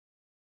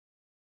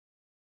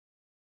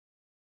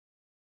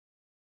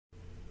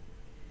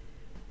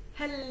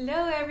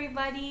Hello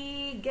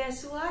everybody!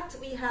 Guess what?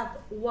 We have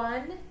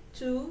 1,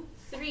 2,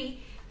 3.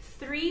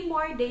 3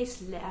 more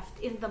days left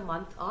in the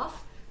month of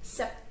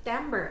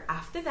September.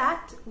 After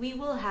that, we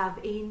will have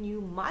a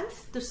new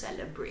month to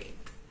celebrate.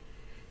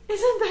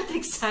 Isn't that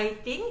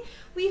exciting?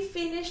 We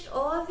finished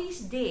all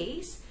these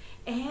days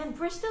and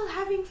we're still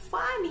having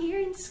fun here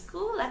in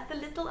school at the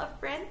Little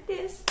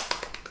Apprentice.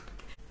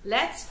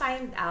 Let's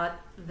find out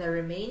the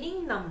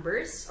remaining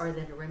numbers or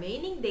the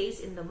remaining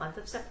days in the month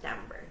of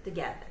September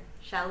together.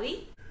 Shall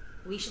we?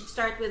 We should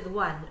start with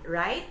 1,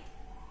 right?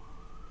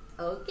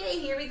 Okay,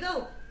 here we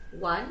go.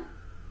 1,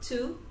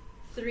 2,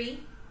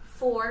 3,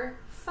 4,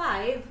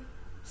 5,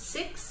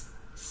 6,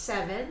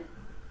 7,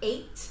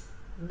 8,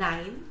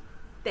 9,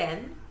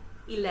 10,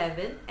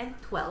 11, and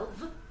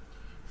 12,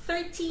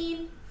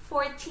 13,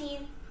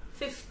 14,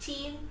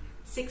 15,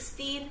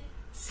 16,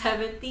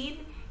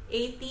 17,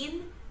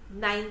 18,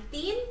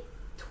 19,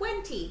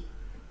 20,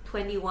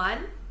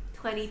 21,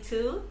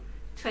 22,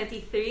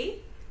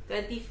 23,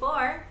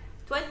 24,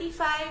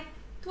 25,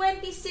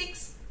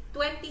 26,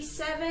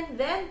 27,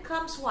 then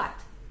comes what?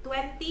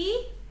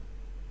 28!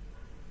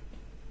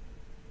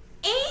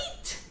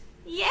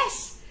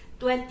 Yes!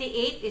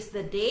 28 is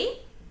the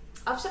day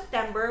of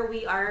September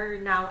we are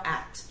now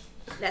at.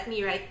 Let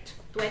me write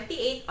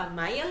 28 on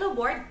my yellow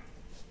board.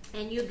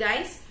 And you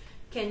guys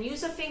can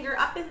use a finger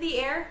up in the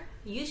air.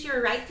 Use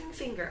your writing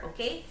finger,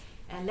 okay?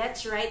 And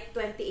let's write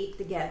 28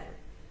 together.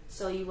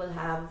 So you will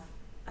have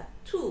a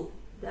 2.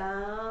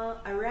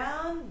 Down,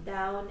 around,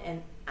 down,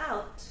 and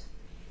out.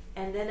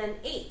 And then an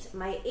 8.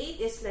 My 8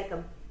 is like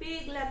a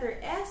big letter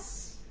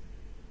S.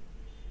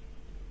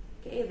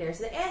 Okay, there's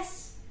the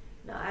S.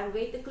 Now I'm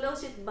going to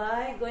close it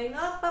by going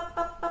up, up,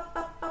 up, up,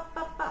 up, up,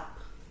 up, up.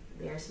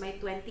 There's my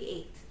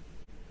 28.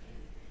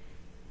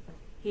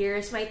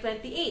 Here's my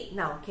 28.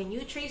 Now, can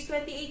you trace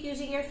 28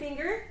 using your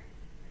finger?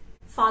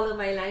 Follow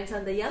my lines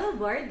on the yellow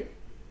board.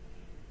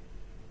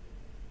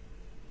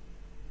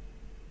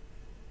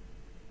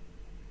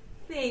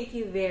 Thank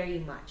you very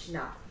much.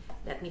 Now,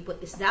 let me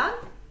put this down.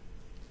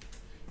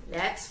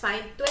 Let's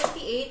find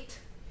 28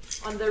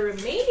 on the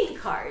remaining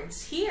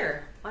cards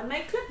here on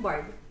my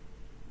clipboard.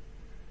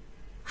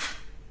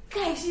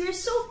 Guys, you're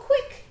so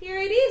quick. Here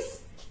it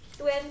is.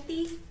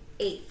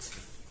 28.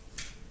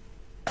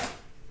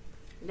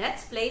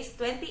 Let's place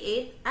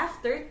 28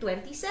 after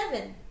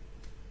 27.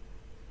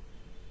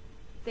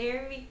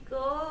 There we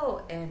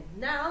go. And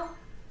now,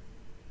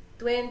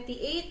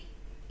 28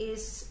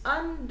 is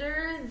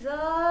under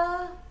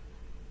the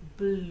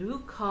blue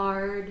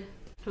card.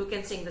 Who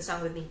can sing the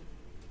song with me?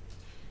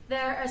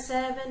 There are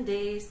 7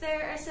 days,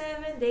 there are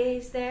 7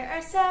 days, there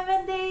are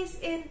 7 days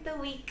in the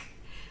week.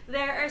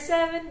 There are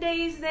 7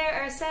 days,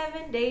 there are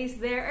 7 days,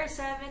 there are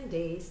 7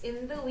 days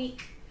in the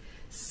week.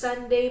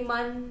 Sunday,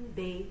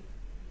 Monday,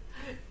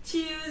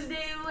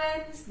 Tuesday,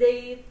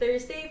 Wednesday,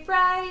 Thursday,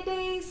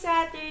 Friday,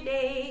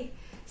 Saturday.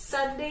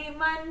 Sunday,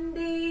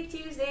 Monday,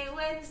 Tuesday,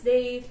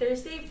 Wednesday,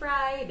 Thursday,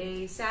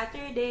 Friday,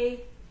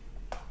 Saturday.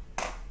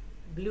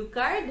 Blue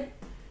card.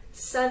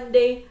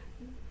 Sunday,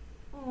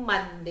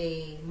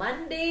 Monday.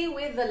 Monday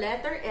with the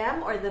letter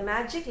M or the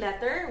magic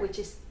letter, which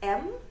is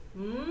M.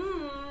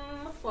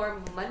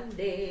 For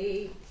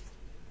Monday.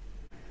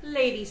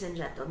 Ladies and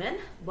gentlemen,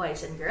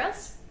 boys and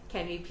girls,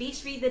 can we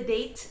please read the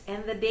date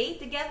and the day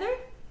together?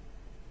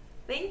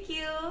 Thank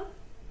you.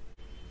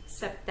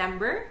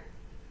 September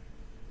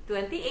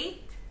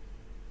 28,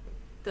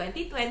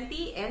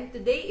 2020, and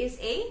today is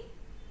a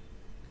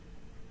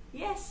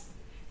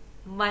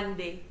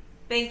Monday.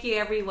 Thank you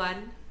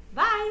everyone.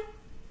 Bye!